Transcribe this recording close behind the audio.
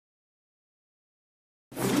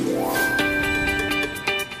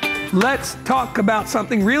let's talk about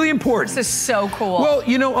something really important. This is so cool. Well,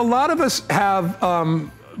 you know, a lot of us have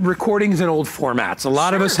recordings in old formats. A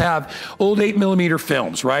lot of us have old 8mm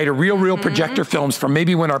films, right? Or real projector films from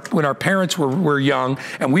maybe when our parents were young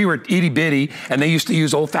and we were itty bitty and they used to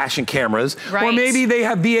use old-fashioned cameras. Right. Or maybe they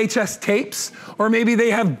have VHS tapes, or maybe they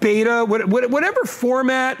have beta, whatever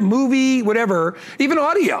format, movie, whatever, even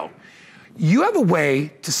audio. You have a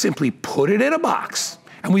way to simply put it in a box.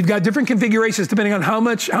 And we've got different configurations depending on how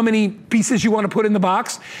many pieces you want to put in the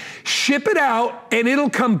box. Ship it out, and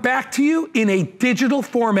it'll come back to you in a digital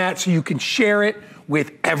format so you can share it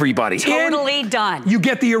with everybody. Totally done. You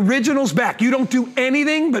get the originals back. You don't do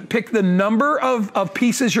anything but pick the number of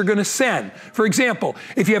pieces you're gonna send. For example,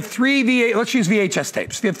 if you have let's use VHS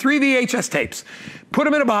tapes. If you have 3 VHS tapes, put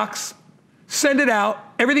them in a box, send it out.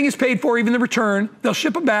 Everything is paid for, even the return. They'll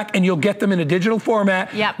ship them back and you'll get them in a digital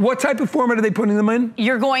format. Yep. What type of format are they putting them in?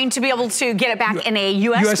 You're going to be able to get it back in a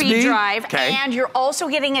USB drive. Okay. And you're also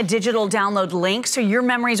getting a digital download link, so your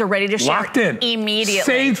memories are ready to share. Locked in. Immediately.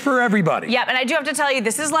 Saved for everybody. Yep, and I do have to tell you,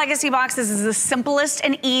 this is Legacybox. This is the simplest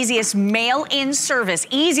and easiest mail-in service,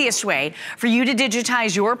 easiest way for you to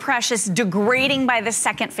digitize your precious degrading by the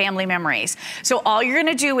second family memories. So all you're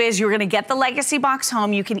gonna do is you're gonna get the Legacybox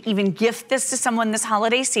home. You can even gift this to someone this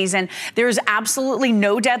holiday season. There's absolutely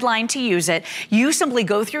no deadline to use it. You simply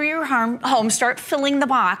go through your home, start filling the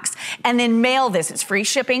box, and then mail this. It's free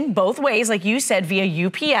shipping both ways, like you said, via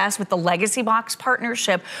UPS with the Legacybox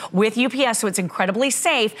partnership with UPS, so it's incredibly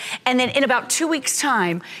safe. And then in about 2 weeks'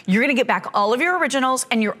 time, you're gonna get back all of your originals,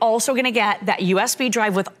 and you're also gonna get that USB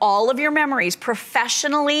drive with all of your memories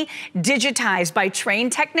professionally digitized by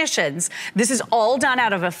trained technicians. This is all done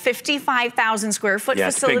out of a 55,000 square foot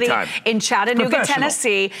facility in Chattanooga, Tennessee.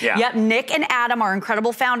 Yeah. Yep, Nick and Adam are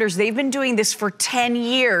incredible founders. They've been doing this for 10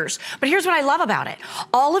 years. But here's what I love about it.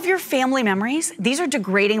 All of your family memories, these are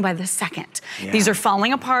degrading by the second. Yeah. These are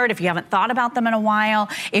falling apart if you haven't thought about them in a while.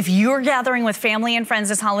 If you're gathering with family and friends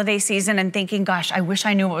this holiday season and thinking, gosh, I wish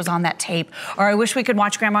I knew what was on that tape, or I wish we could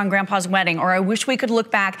watch Grandma and Grandpa's wedding, or I wish we could look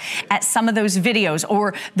back at some of those videos,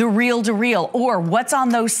 or the reel-to-reel, or what's on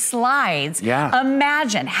those slides. Yeah.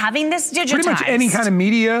 Imagine having this digitized. Pretty much any kind of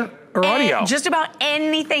media or audio. Just about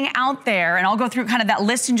anything out there, and I'll go through kind of that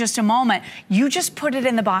list in just a moment. You just put it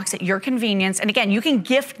in the box at your convenience. And again, you can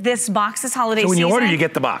gift this box this holiday season. So when you order, you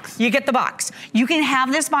get the box. You get the box. You can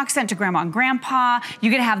have this box sent to Grandma and Grandpa.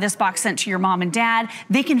 You can have this box sent to your mom and dad.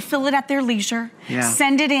 They can fill it at their leisure. Yeah.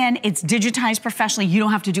 Send it in. It's digitized professionally. You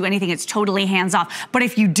don't have to do anything. It's totally hands-off. But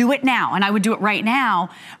if you do it now, and I would do it right now,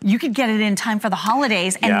 you could get it in time for the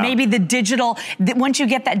holidays. And maybe the digital, once you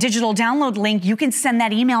get that digital download link, you can send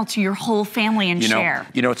that email to your whole family and share.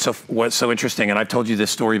 You know what's so interesting, and I've told you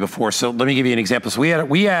this story before, so let me give you an example. So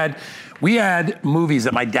we had movies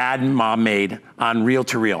that my dad and mom made on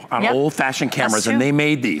reel-to-reel, on old-fashioned cameras, and they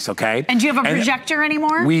made these, okay? And do you have a projector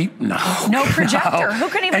anymore? No projector. No. Who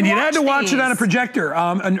can even watch And you had to watch it on a projector.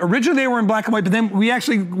 And originally they were in black and white, but then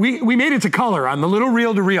we made it to color on the little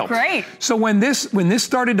reel-to-reel. Great. So when this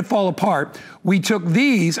started to fall apart, we took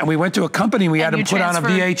these and we went to a company and we had them put on a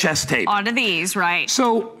VHS tape. Onto these, right.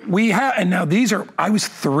 So and now these are, I was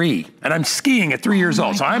 3, and I'm skiing at 3 years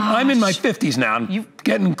old. So I'm in my 50s now. I'm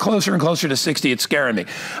getting closer and closer to 60. It's scaring me.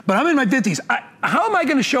 But I'm in my 50s. How am I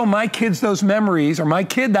gonna show my kids those memories, or my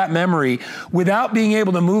kid that memory, without being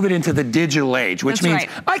able to move it into the digital age? Which means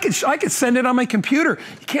I could send it on my computer.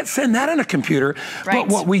 You can't send that on a computer. Right.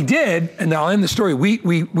 But what we did, and I'll end the story,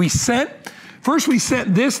 First, we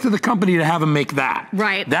sent this to the company to have them make that.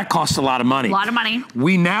 Right. That costs a lot of money. A lot of money.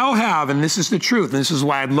 We now have, and this is the truth, and this is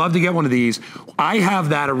why I'd love to get one of these, I have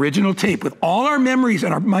that original tape with all our memories,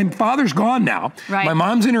 and my father's gone now. Right. My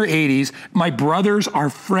mom's in her 80s. My brothers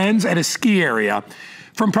are friends at a ski area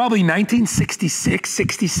from probably 1966,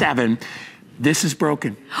 67. This is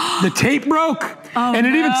broken. The tape broke. Oh, and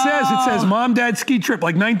it even says mom, dad ski trip,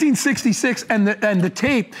 like 1966, and the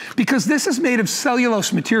tape, because this is made of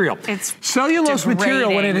cellulose material. It's cellulose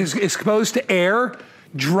material, when it is exposed to air,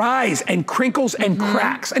 dries and crinkles and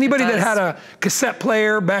cracks. Anybody that had a cassette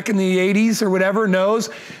player back in the 80s or whatever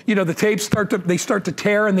knows, you know, the tapes start to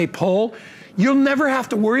tear and they pull. You'll never have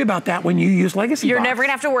to worry about that when you use Legacybox. You're never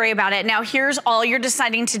gonna have to worry about it. Now here's all you're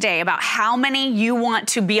deciding today about how many you want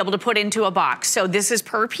to be able to put into a box. So this is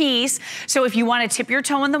per piece. So if you wanna tip your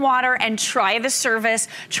toe in the water and try the service,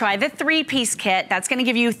 try the 3-piece kit. That's gonna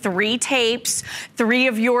give you 3 tapes, 3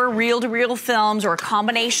 of your reel-to-reel films, or a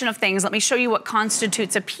combination of things. Let me show you what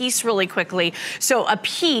constitutes a piece really quickly. So a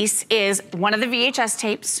piece is one of the VHS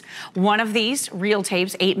tapes, one of these reel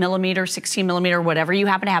tapes, 8mm, 16mm, whatever you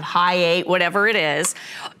happen to have, high 8, whatever it is,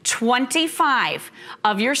 25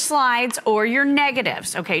 of your slides or your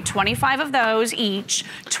negatives, okay? 25 of those each,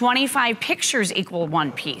 25 pictures equal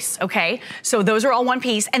one piece, okay? So those are all one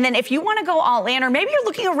piece. And then if you wanna go all in, or maybe you're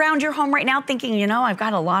looking around your home right now thinking, you know, I've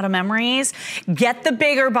got a lot of memories, get the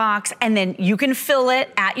bigger box and then you can fill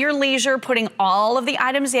it at your leisure, putting all of the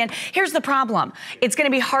items in. Here's the problem. It's gonna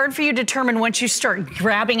be hard for you to determine once you start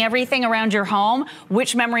grabbing everything around your home,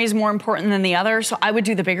 which memory is more important than the other. So I would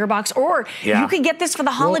do the bigger box, or you could get this for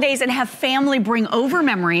the holidays and have family bring over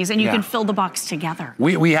memories and you can fill the box together.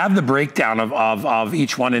 We have the breakdown of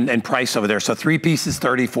each one and price over there. So 3 pieces,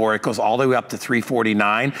 $34. It goes all the way up to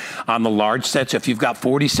 $349 on the large sets. If you've got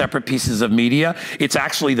 40 separate pieces of media, it's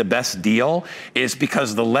actually the best deal, is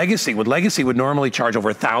because the Legacy would normally charge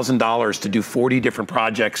over $1,000 to do 40 different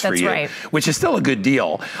projects for you, which is still a good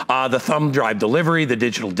deal. The thumb drive delivery, the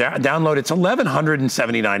digital download, it's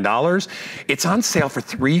 $1,179. It's on sale for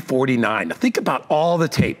 $349. Now think about all the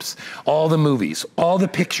tapes, all the movies, all the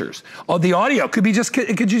pictures, all the audio. It could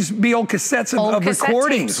just be old cassettes of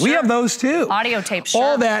recordings. Tapes, we have those too. Audio tapes,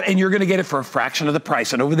 all that, and you're gonna get it for a fraction of the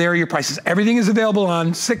price. And over there, your prices, everything is available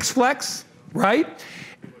on 6 Flex, right?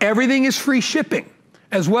 Everything is free shipping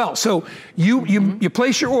as well. So you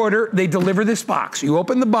place your order, they deliver this box. You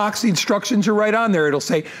open the box, the instructions are right on there. It'll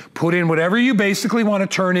say, put in whatever you basically want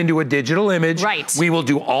to turn into a digital image. Right. We will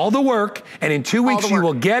do all the work, and in 2 weeks you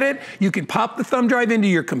will get it. You can pop the thumb drive into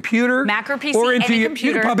your computer. Mac or PC, or into any your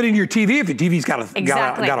computer. You can pop it into your TV if your TV's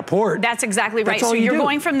got a port. That's exactly right. So you're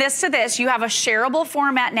going from this to this. You have a shareable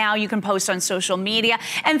format now. You can post on social media.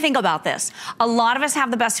 And think about this. A lot of us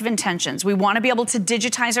have the best of intentions. We want to be able to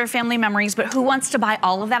digitize our family memories, but who wants to buy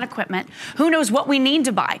all of that equipment? Who knows what we need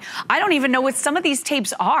to buy? I don't even know what some of these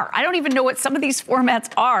tapes are. I don't even know what some of these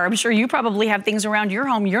formats are. I'm sure you probably have things around your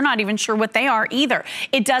home. You're not even sure what they are either.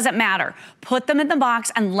 It doesn't matter. Put them in the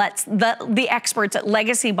box and let the experts at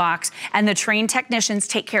Legacybox and the trained technicians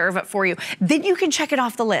take care of it for you. Then you can check it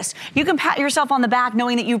off the list. You can pat yourself on the back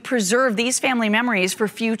knowing that you preserve these family memories for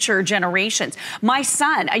future generations. My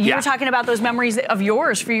son, you were talking about those memories of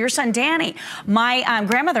yours for your son, Danny. My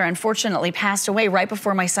grandmother unfortunately passed away right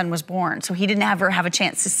before my son was born. So he didn't ever have a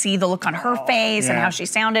chance to see the look on her face and how she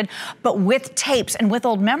sounded. But with tapes and with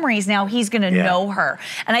old memories now, he's gonna know her.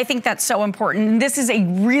 And I think that's so important. And this is a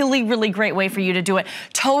really, really great way for you to do it.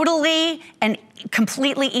 Totally and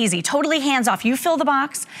completely easy, totally hands off. You fill the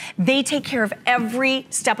box, they take care of every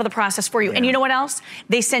step of the process for you. And you know what else?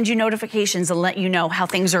 They send you notifications and let you know how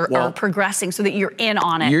things are progressing so that you're in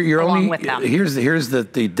on it along with them. Here's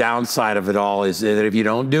the downside of it all is that if you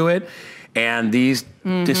don't do it, and these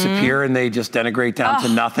disappear and they just denigrate down to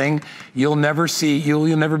nothing, you'll never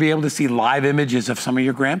be able to see live images of some of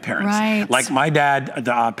your grandparents. Right. Like my dad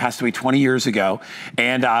passed away 20 years ago,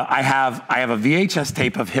 and I have a VHS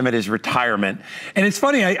tape of him at his retirement. And it's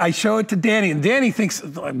funny, I show it to Danny, and Danny thinks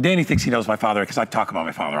he knows my father because I talk about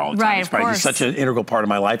my father all the time. He's such an integral part of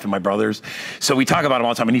my life and my brother's. So we talk about him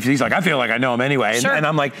all the time, and he's like, I feel like I know him anyway. And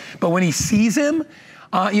I'm like, but when he sees him,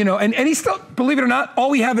 you know, and he still, believe it or not, all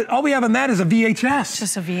we have on that is a VHS.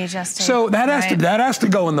 Just a VHS tape. So that has to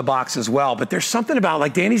go in the box as well. But there's something about,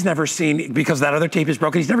 like, Danny's never seen, because that other tape is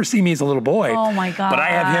broken, he's never seen me as a little boy. Oh my gosh. But I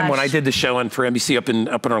have him when I did the show for NBC up in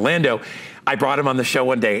Orlando. I brought him on the show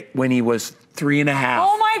one day when he was 3.5.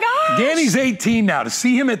 Oh my gosh. Danny's 18 now. To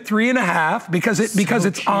see him at 3.5 because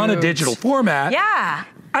it's on a digital format. Yeah.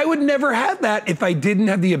 I would never have that if I didn't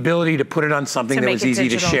have the ability to put it on something that was easy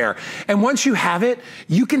to share. And once you have it,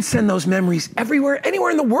 you can send those memories everywhere,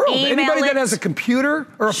 anywhere in the world. Anybody that has a computer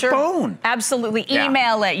or a phone. Absolutely,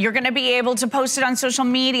 email it. You're gonna be able to post it on social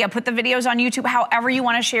media, put the videos on YouTube, however you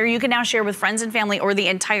wanna share. You can now share with friends and family or the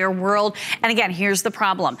entire world. And again, here's the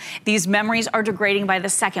problem. These memories are degrading by the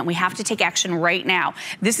second. We have to take action right now.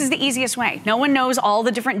 This is the easiest way. No one knows all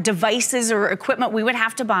the different devices or equipment we would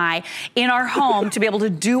have to buy in our home to be able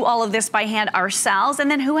to do all of this by hand ourselves,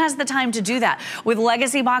 and then who has the time to do that? With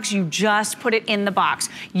Legacybox, you just put it in the box.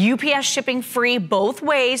 UPS shipping free both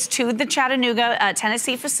ways to the Chattanooga,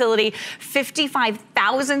 Tennessee facility,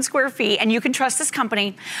 55,000 square feet, and you can trust this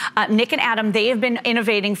company. Nick and Adam, they have been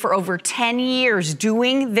innovating for over 10 years,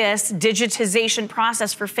 doing this digitization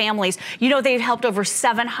process for families. You know, they've helped over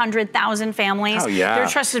 700,000 families. Oh, yeah. They're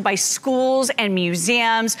trusted by schools and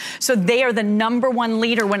museums, so they are the #1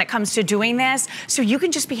 leader when it comes to doing this. So you can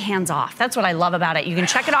can just be hands-off. That's what I love about it. You can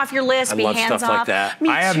check it off your list, be hands-off. I love stuff like that. Me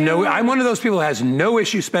too. I'm one of those people who has no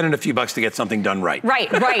issue spending a few bucks to get something done right.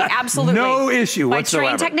 Right, absolutely. No issue whatsoever. By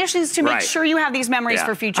trained technicians to make sure you have these memories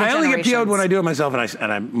for future generations. I only get PO'd when I do it myself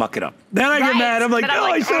and I muck it up. Then I get mad. I'm like,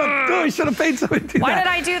 I should have paid somebody to do that. Why did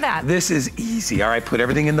I do that? This is easy. All right, put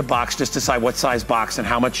everything in the box. Just decide what size box and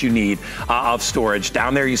how much you need of storage.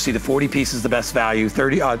 Down there, you see the 40 piece is the best value.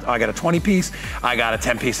 30, I got a 20 piece, I got a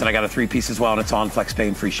 10 piece, and I got a 3 piece as well, and it's on FlexPay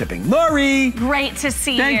and free shipping. Lori! Great to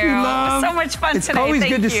see you. Thank you, love. So much fun today. It's always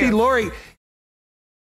good to see Lori.